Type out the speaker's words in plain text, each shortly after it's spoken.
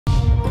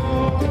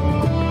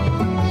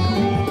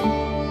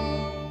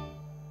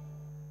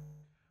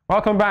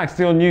Welcome back.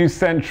 Still News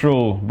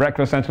Central,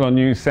 Breakfast Central on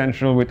News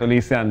Central with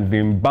Olisa and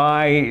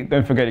Vimbai.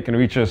 Don't forget you can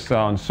reach us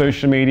on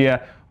social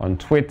media, on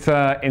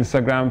Twitter,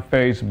 Instagram,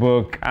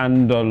 Facebook,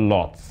 and a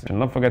lot. And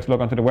don't forget to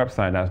log onto the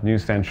website. That's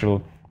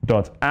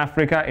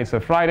newscentral.africa. It's a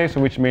Friday,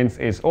 so which means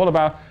it's all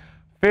about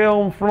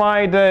Film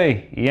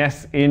Friday.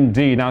 Yes,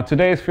 indeed. Now,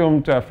 today's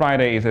Film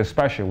Friday is a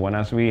special one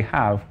as we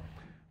have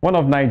one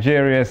of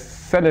Nigeria's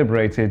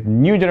celebrated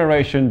new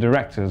generation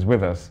directors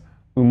with us.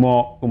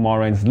 Imoh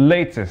Umoren's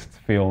latest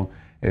film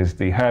is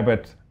the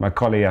Herbert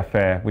Macaulay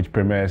Affair, which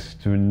premieres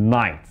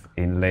tonight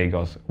in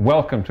Lagos.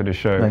 Welcome to the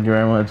show. Thank you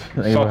very much.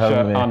 Thank you for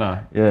having me.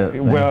 Honor. Yeah.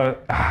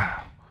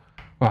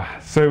 Well,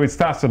 so it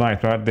starts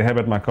tonight, right? The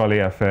Herbert Macaulay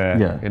Affair.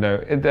 Yeah. You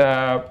know,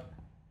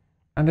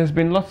 and there's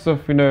been lots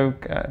of, you know,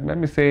 let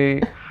me say,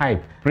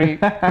 hype,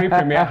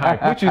 pre-premiere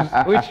hype,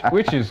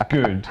 which is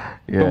good.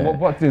 Yeah. But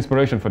what's the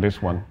inspiration for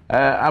this one?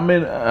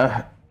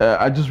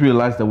 I just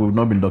realized that we've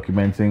not been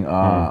documenting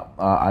our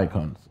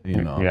icons,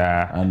 you know.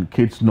 Yeah. And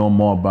kids know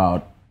more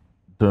about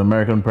the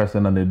American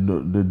president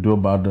than they do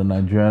about the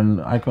Nigerian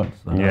icons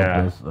that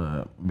have just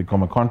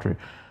become a country.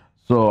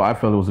 So I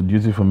felt it was a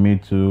duty for me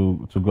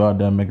to go out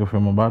there and make a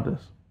film about this.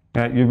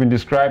 You've been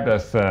described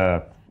as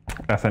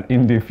an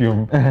indie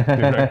film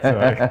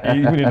director,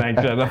 even in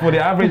Nigeria. For the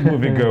average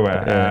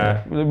moviegoer,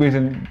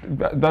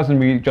 doesn't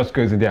really just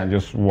goes in there and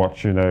just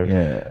watch, you know.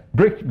 Yeah.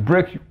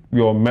 Break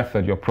your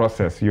method, your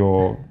process,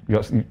 your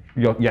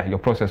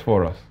process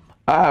for us.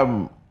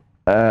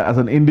 As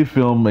an indie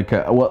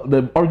filmmaker, well,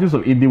 the origins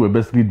of indie were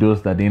basically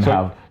those that didn't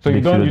have. So you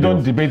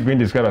don't debate being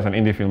described as an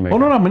indie filmmaker. Oh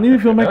no, I'm an indie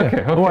filmmaker.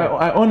 Okay. Oh,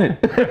 I own it.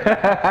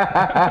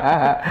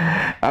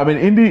 I mean,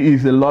 indie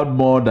is a lot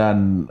more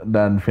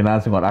than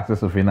financing or access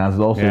to finance.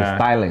 It's also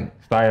styling,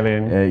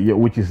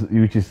 which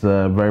is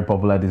very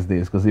popular these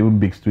days because even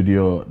big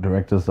studio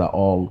directors are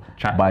all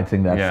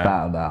biting that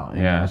style now.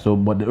 You know? So,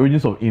 but the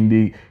origins of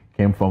indie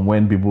came from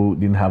when people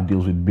didn't have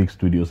deals with big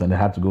studios and they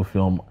had to go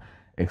film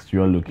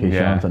exterior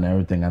locations and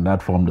everything, and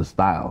that formed the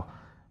style.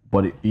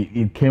 But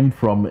it came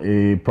from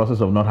a process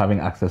of not having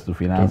access to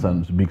finance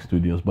and big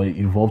studios, but it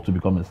evolved to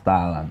become a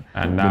style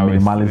and now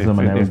minimalism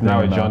and everything. It's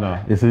now a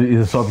genre. It's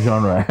a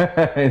sub-genre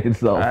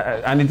itself.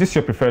 And is this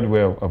your preferred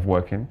way of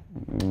working?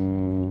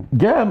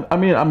 Yeah, I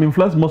mean, I'm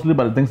influenced mostly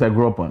by the things I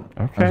grew up on.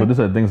 Okay. And so these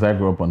are the things I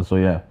grew up on, so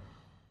yeah.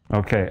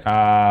 Okay,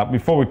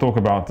 before we talk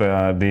about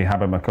the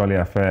Herbert Macaulay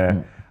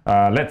Affair,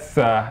 let's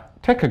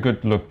take a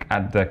good look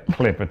at the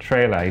clip, a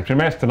trailer. It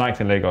premieres tonight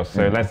in Lagos,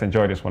 so let's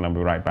enjoy this one and be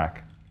right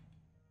back.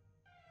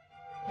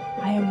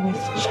 I am with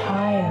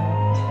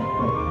child.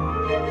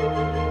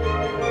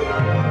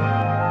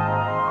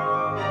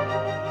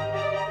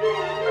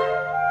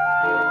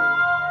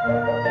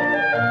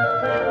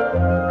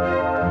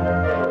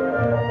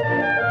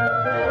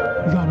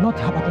 You are not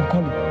Herbert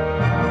Macaulay.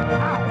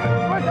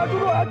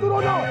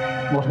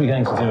 What are we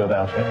going to do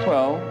about it?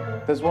 Well,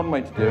 there's one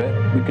way to do it.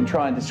 We can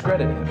try and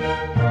discredit him.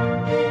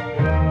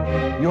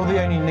 You're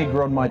the only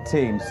nigger on my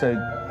team, so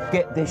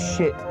get this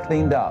shit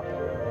cleaned up.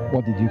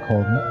 What did you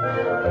call me?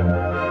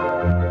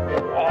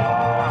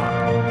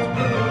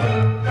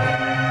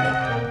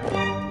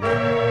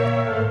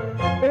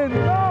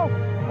 Enough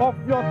of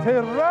your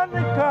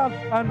tyrannical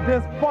and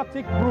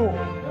despotic rule.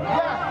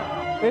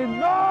 Yes.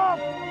 Enough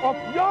of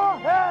your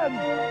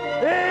hands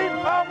in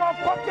our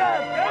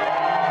pocket.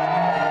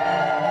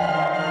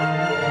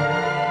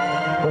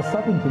 There's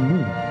starting to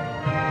believe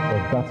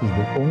that that is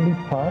the only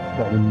path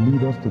that will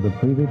lead us to the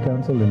Privy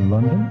Council in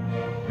London,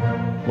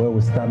 where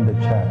we stand the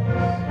chance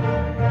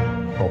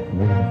of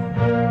winning.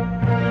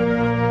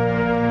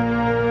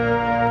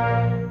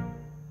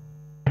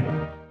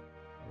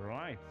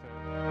 Right.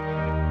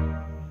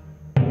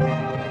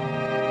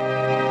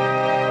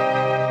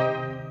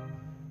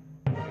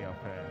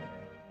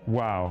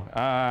 Wow.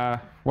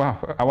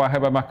 Wow. Our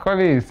Herbert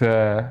Macaulay is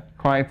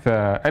quite.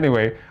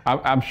 Anyway,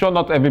 I'm sure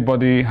not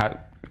everybody had.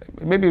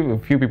 Maybe a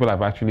few people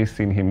have actually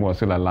seen him who are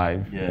still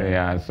alive.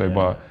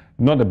 But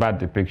not a bad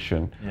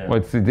depiction. But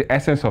it's the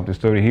essence of the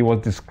story. He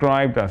was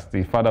described as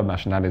the father of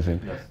nationalism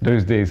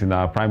those days in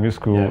our primary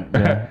school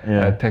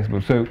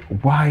textbook. So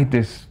why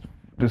this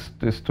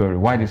story?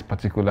 Why this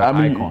particular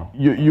icon?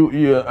 He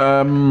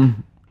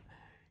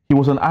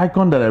was an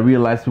icon that I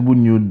realized people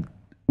knew.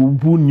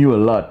 Who knew a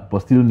lot,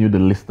 but still knew the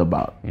least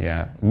about.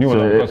 Yeah, knew a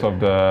lot because of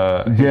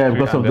the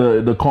because of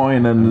the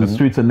coin and the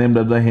streets are named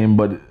after him.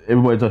 But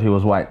everybody thought he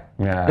was white.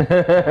 Yeah,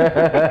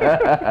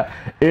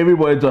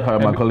 everybody thought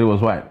Herbert Macaulay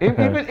was white.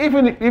 Even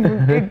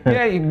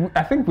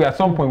I think at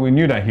some point we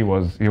knew that he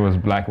was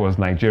black, was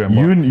Nigerian.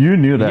 You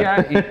knew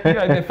that.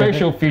 Yeah, the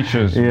facial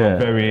features were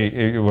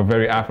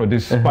very Afro,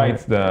 despite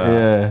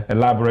the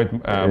elaborate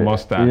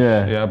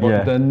mustache.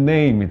 But the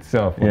name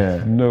itself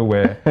was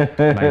nowhere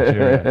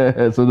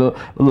Nigerian. So those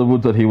people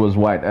thought he was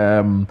white.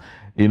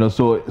 You know,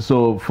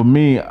 so for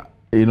me,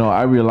 you know,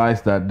 I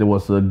realized that there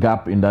was a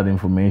gap in that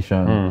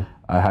information.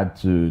 I had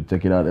to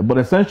take it out. But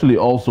essentially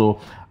also,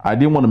 I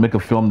didn't want to make a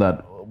film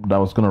that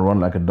was going to run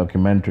like a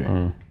documentary,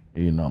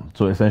 you know.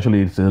 So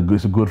essentially, it's a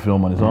good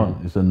film on its own.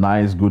 It's a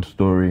nice, good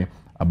story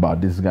about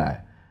this guy,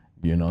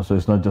 You know, so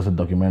it's not just a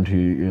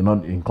documentary. You're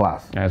not in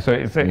class. Yeah, so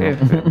it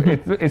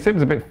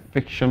seems a bit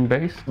fiction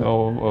based,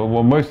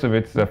 or most of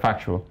it's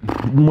factual.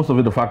 Most of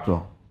it are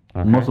factual.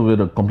 Okay. Most of it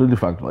are completely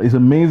factual. It's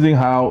amazing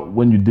how,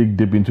 when you dig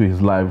deep into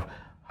his life,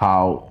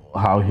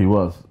 how he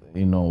was.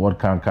 You know, what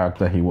kind of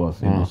character he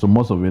was. You know, so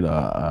most of it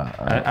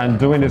and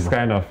doing this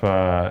kind of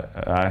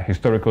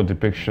historical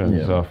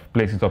depictions of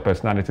places or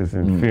personalities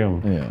in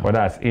film,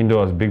 whether it's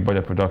indoors, big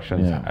budget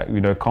productions,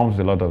 you know, comes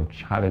with a lot of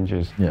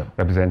challenges,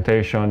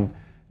 representation,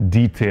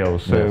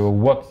 details. So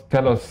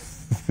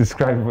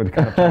describe what the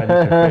kind of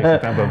challenges you face in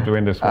terms of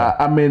doing this work.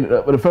 I mean,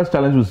 the first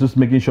challenge was just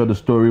making sure the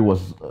story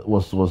was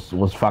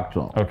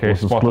factual. Okay,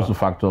 was as close to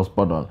factual,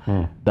 spot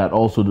on. That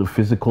also the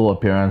physical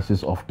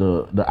appearances of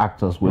the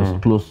actors were as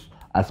close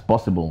as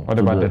possible. What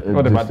about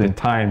the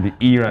time, the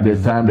era,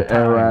 the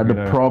era,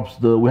 the props?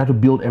 We had to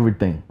build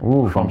everything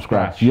from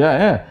scratch.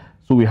 Yeah.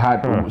 So we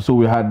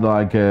had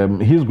like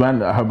his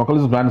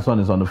Macaulay's grandson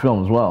is on the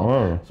film as well.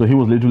 Whoa. So he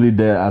was literally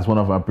there as one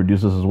of our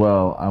producers as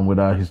well, and with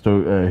our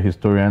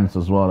historians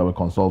as well that were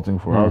consulting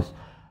for us.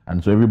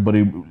 And so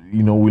everybody,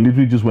 you know, we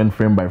literally just went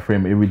frame by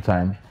frame every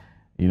time,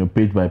 you know,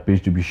 page by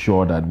page to be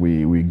sure that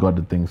we got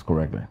the things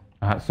correctly.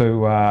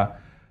 So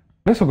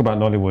let's talk about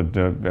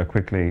Nollywood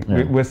quickly.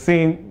 Yeah. We're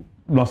seeing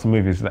lots of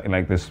movies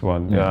like this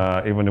one,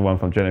 even the one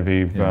from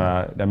Genevieve.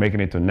 They're making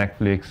it to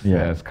Netflix.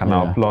 There's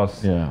Canal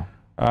Plus.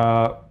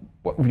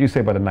 What would you say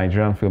about the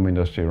Nigerian film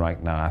industry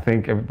right now? I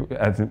think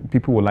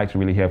people would like to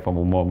really hear from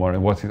Imoh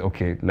Umoren.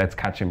 Okay, let's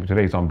catch him.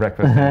 Today he's on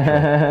Breakfast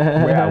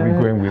Central. Where are we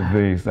going with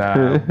this?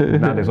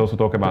 Now there's also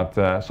talk about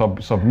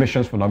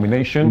submissions for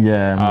nomination.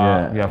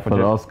 For the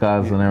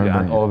Oscars and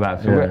everything. And all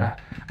that. So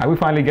are we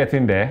finally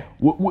getting there?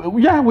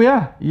 We are. We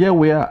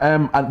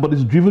are. But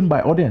it's driven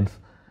by audience.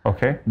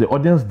 Okay. The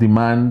audience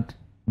demand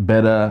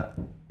better,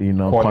 you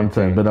know,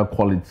 content, better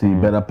quality,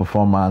 better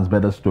performance,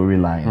 better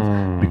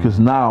storylines. Because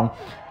now,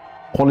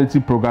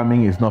 quality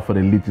programming is not for the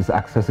elite; it's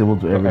accessible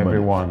to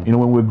everyone. You know,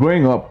 when we're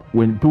growing up,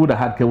 when people that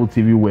had cable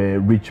TV were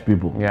rich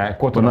people. Yeah,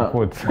 quote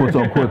unquote.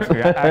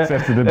 We had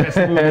access to the best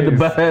movies,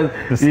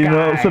 the Sky. You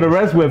know, so the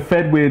rest were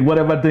fed with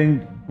whatever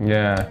thing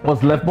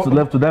was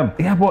left to them.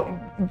 Yeah, but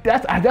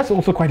that's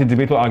also quite a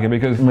debatable argument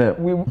because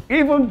we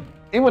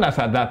even as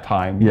at that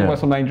time, there were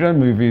some Nigerian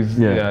movies.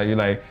 You're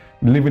like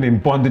living in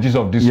bondages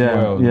of this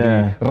world,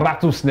 the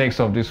rattlesnakes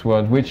of this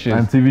world, which is,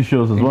 and TV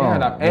shows as well.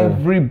 That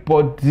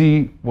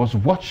everybody was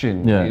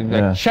watching.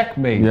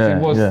 Checkmate. It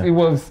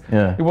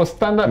was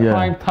standard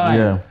prime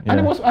time, and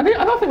it was. I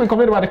don't think we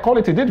complained about the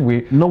quality, did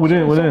we? No, we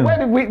didn't. So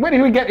where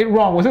did we get it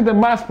wrong? Was it the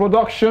mass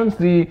productions,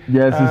 the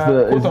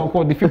quote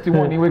unquote the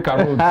 51 Iweka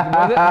roads?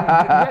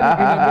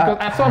 Because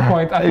at some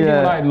point, I think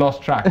I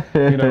lost track.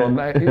 You know,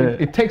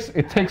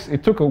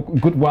 it took a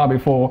good while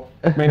before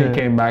many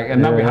came back,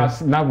 and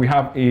now we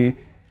have a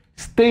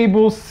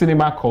stable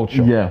cinema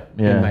culture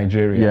in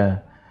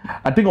Nigeria.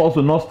 I think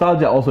also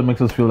nostalgia also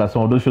makes us feel that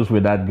some of those shows were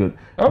that good.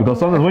 Because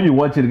sometimes when you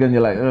watch it again,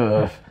 you're like,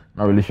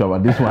 not really sure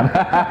about this one.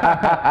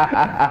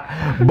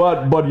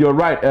 but you're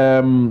right.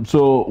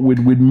 So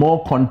with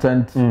more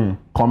content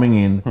coming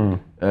in,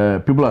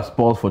 people are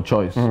spoiled for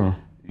choice.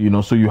 You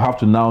know, so you have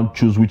to now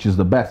choose which is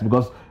the best,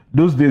 because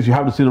those days you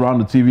have to sit around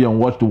the TV and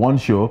watch the one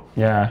show,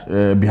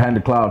 Behind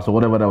the Clouds or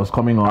whatever that was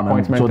coming on,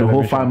 and so the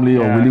whole family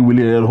or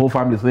the whole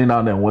family sitting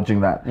down there and watching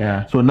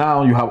that. So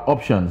now you have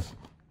options.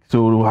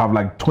 So you have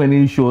like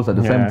 20 shows at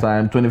the same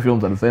time, 20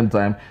 films at the same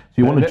time. So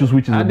you want to choose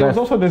which is the best. And there was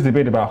also this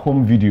debate about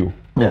home video.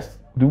 Yes.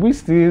 Are we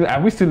still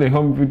a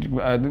home video?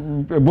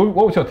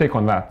 What was your take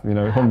on that? You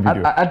know, home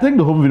video. I think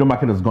the home video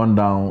market has gone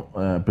down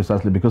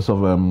precisely because of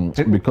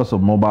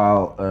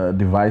mobile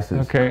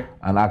devices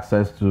and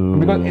access to.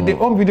 Because the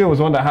home video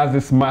was one that has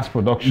this mass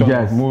production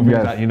of movies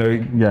that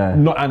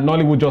and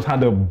Nollywood just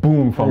had a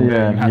boom from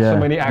there. You had so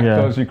many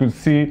actors. You could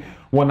see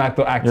one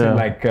actor acting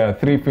like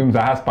 3 films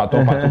that has part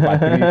 1, part 2, part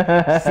 3,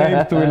 same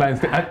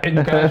storylines. And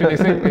you can actually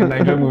say in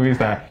Nigerian movies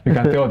that you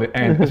can tell the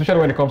end,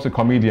 especially when it comes to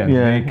comedians.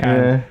 They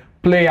can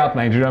play out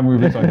Nigerian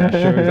movies on their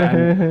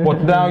shows,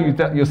 but now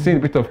you're seeing a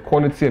bit of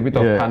quality, a bit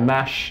of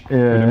panache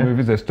with the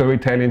movies, the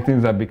storytelling,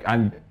 things that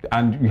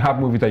and you have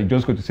movies that you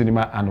just go to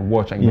cinema and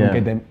watch, and you don't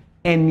get them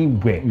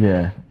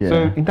anywhere.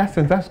 So in that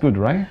sense, that's good,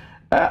 right?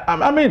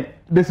 I mean,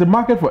 there's a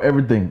market for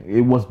everything.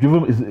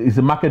 It's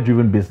a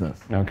market-driven business.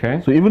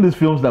 Okay. So even these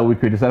films that we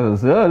criticize and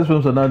say, these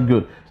films are not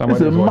good.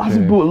 There's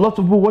lots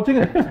of people watching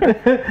it.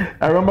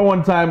 I remember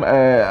one time,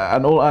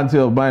 an old auntie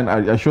of mine,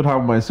 I showed her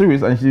my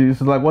series, and she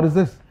was like, "What is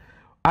this?"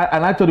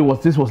 And I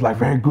thought this was like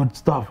very good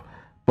stuff,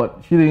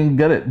 but she didn't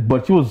get it.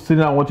 But she was sitting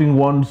down watching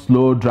one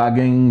slow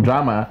dragging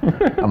drama.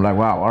 I'm like,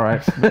 wow, all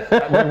right.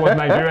 It was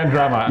Nigerian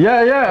drama.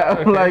 Yeah.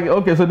 I'm like,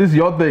 okay, so this is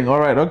your thing. All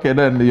right, okay,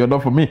 then you're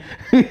not for me.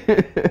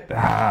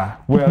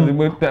 Well,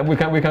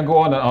 we can go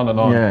on and on and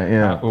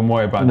on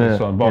more about this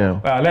one.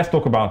 But let's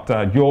talk about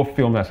your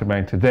film that's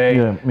made today,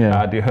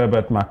 the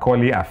Herbert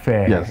Macaulay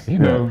Affair. Yes. You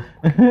know,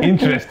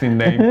 interesting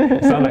name.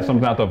 It sounds like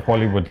something out of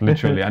Hollywood,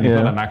 literally, and it's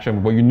not an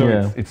action, but you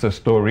know it's a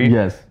story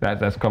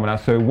that's coming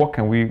out. So what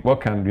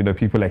can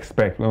people people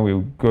expect when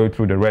we go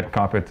through the red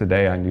carpet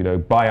today and, you know,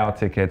 buy our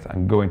tickets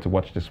and go in to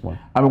watch this one?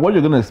 I mean, what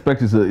you're going to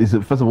expect is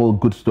a first of all,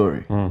 good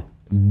story.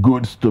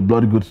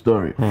 Bloody good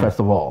story, first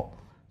of all.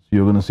 So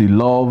you're going to see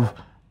love,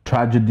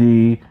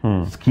 tragedy,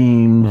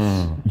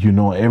 schemes, you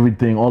know,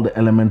 everything, all the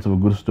elements of a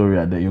good story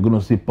are there. You're going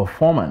to see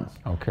performance.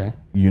 Okay.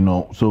 You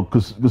know, so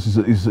because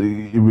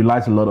it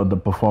relies a lot on the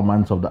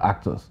performance of the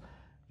actors.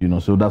 You know,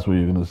 so that's what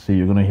you're going to see.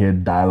 You're going to hear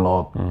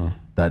dialogue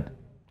that.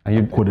 And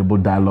you quotable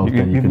dialogue.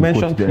 You've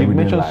mentioned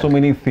so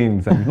many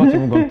things, and you've not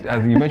even got.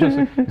 As you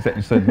mentioned,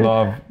 you said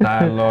love,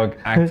 dialogue,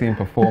 acting,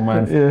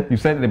 performance. You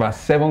said about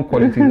 7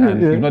 qualities,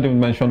 and you've not even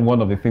mentioned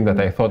one of the things that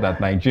I thought that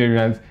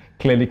Nigerians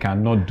clearly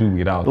cannot do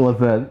without. What's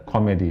that?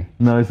 Comedy.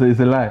 No, it's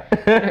a lie.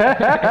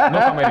 No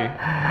comedy.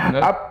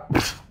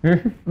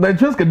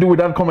 Nigerians can do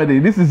without comedy.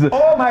 This is.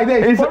 Oh my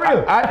days! For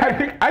real.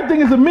 I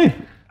think it's a myth.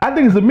 I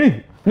think it's a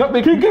myth. No,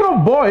 King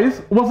of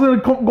Boys wasn't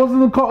a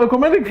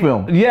comedic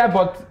film. Yeah,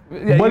 but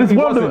it's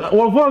one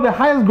of the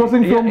highest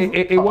grossing films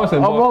it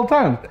wasn't, of all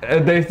time.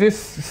 There's this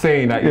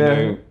saying that, you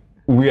know,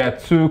 we are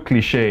too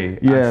cliche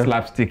and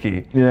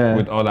slapsticky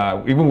with all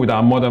our, even with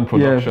our modern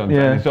productions.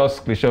 And it's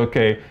just cliche.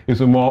 Okay, it's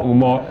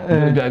more.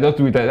 Just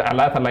do it. I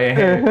like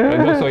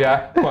so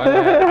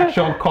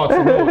action cuts.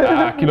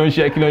 Kilo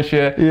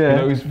share. You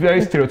know, it's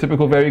very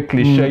stereotypical, very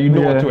cliche. You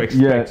know what to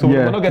expect. So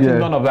we're not getting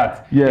none of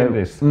that in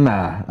this.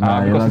 Nah,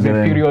 because it's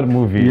a period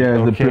movie. Yeah,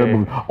 it's a period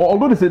movie.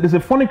 Although there's a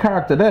funny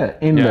character there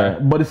in there,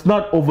 but it's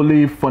not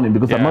overly funny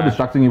because I'm not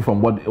distracting you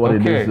from what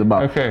it is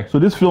about. Okay. So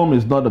this film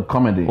is not a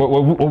comedy.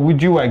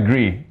 Would you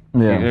agree?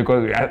 Yeah,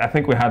 because I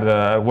think we had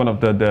one of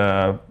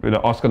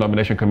the Oscar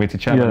nomination committee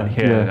chairman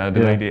here, the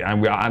lady,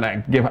 and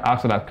I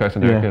asked her that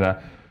question directly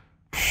that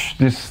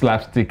this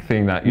slapstick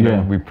thing that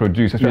we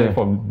produce, especially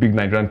for big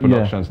Nigerian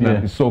productions,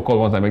 the so-called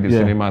ones that make the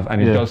cinemas,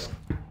 and it's just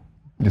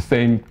the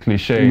same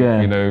cliche,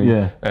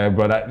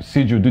 but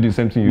Siju do the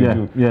same thing you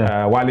do.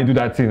 While they do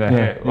that thing,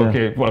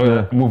 okay,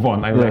 move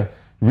on. I'm like,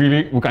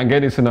 really, we can get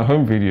this in a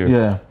home video.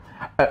 Yeah.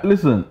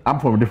 Listen, I'm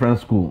from a different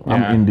school.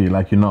 I'm indie,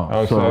 like you know.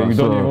 Oh, so you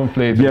don't even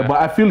play. But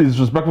I feel it's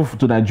disrespectful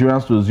to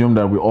Nigerians to assume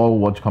that we all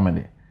watch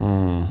comedy.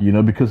 You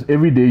know, because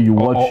every day you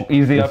watch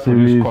easily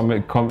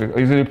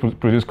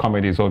produce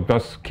comedies, or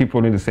just keep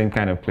rolling the same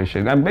kind of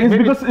cliches. And it's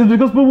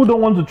because people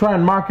don't want to try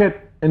and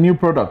market a new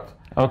product.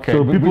 Okay,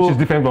 so people, which is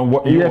different from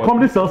what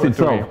comedy sells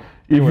itself.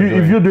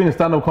 If you're doing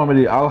stand-up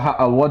comedy,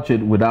 I'll watch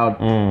it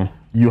without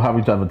you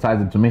having to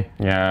advertise it to me.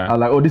 I'm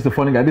like, oh, this is a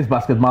funny guy. This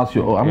Basket Mouse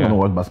show. Oh, I'm gonna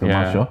watch Basket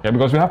Mouse show. Yeah,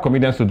 because we have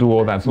comedians to do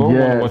all that. So we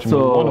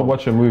want to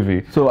watch a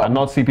movie and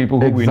not see people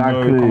who we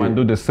know come and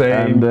do the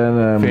same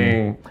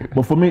thing.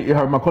 But for me,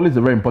 Herbert Macaulay is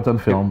a very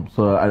important film.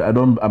 So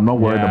I'm not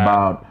worried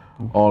about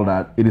all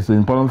that. It is an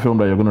important film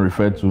that you're going to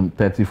refer to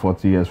 30,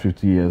 40 years,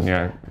 50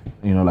 years.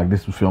 You know, like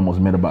this film was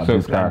made about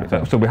this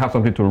character. So we have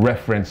something to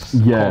reference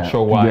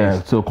culture-wise.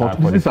 Yeah, so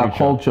this is our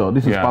culture.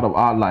 This is part of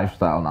our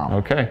lifestyle now.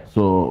 Okay.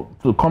 So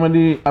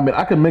comedy, I mean,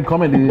 I can make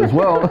comedy as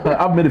well.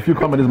 I've made a few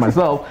comedies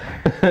myself.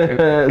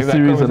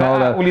 Series and all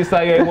that.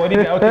 Olisa,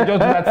 okay, just do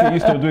that thing you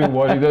used to do.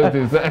 What you do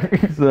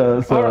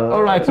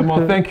all right,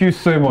 Imoh, thank you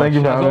so much. Thank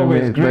you for having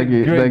me.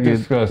 Great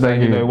discuss.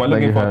 Thank you. We're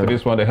looking forward to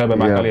this one, the Herbert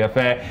Macaulay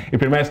Affair. It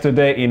premieres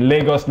today in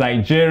Lagos,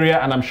 Nigeria,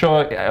 and I'm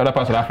sure other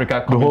parts of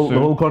Africa coming soon. The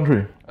whole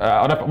country.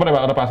 What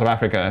about other parts of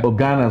Africa? Oh,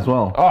 Ghana as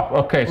well.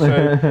 Oh, okay.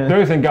 So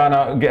those in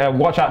Ghana,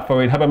 watch out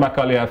for it. Herbert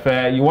Macaulay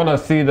Affair. You want to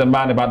see the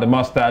man about the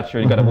mustache,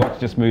 you got to watch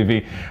this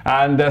movie.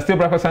 And still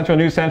Breakfast Central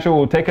News Central.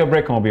 We'll take a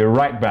break and we'll be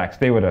right back.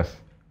 Stay with us.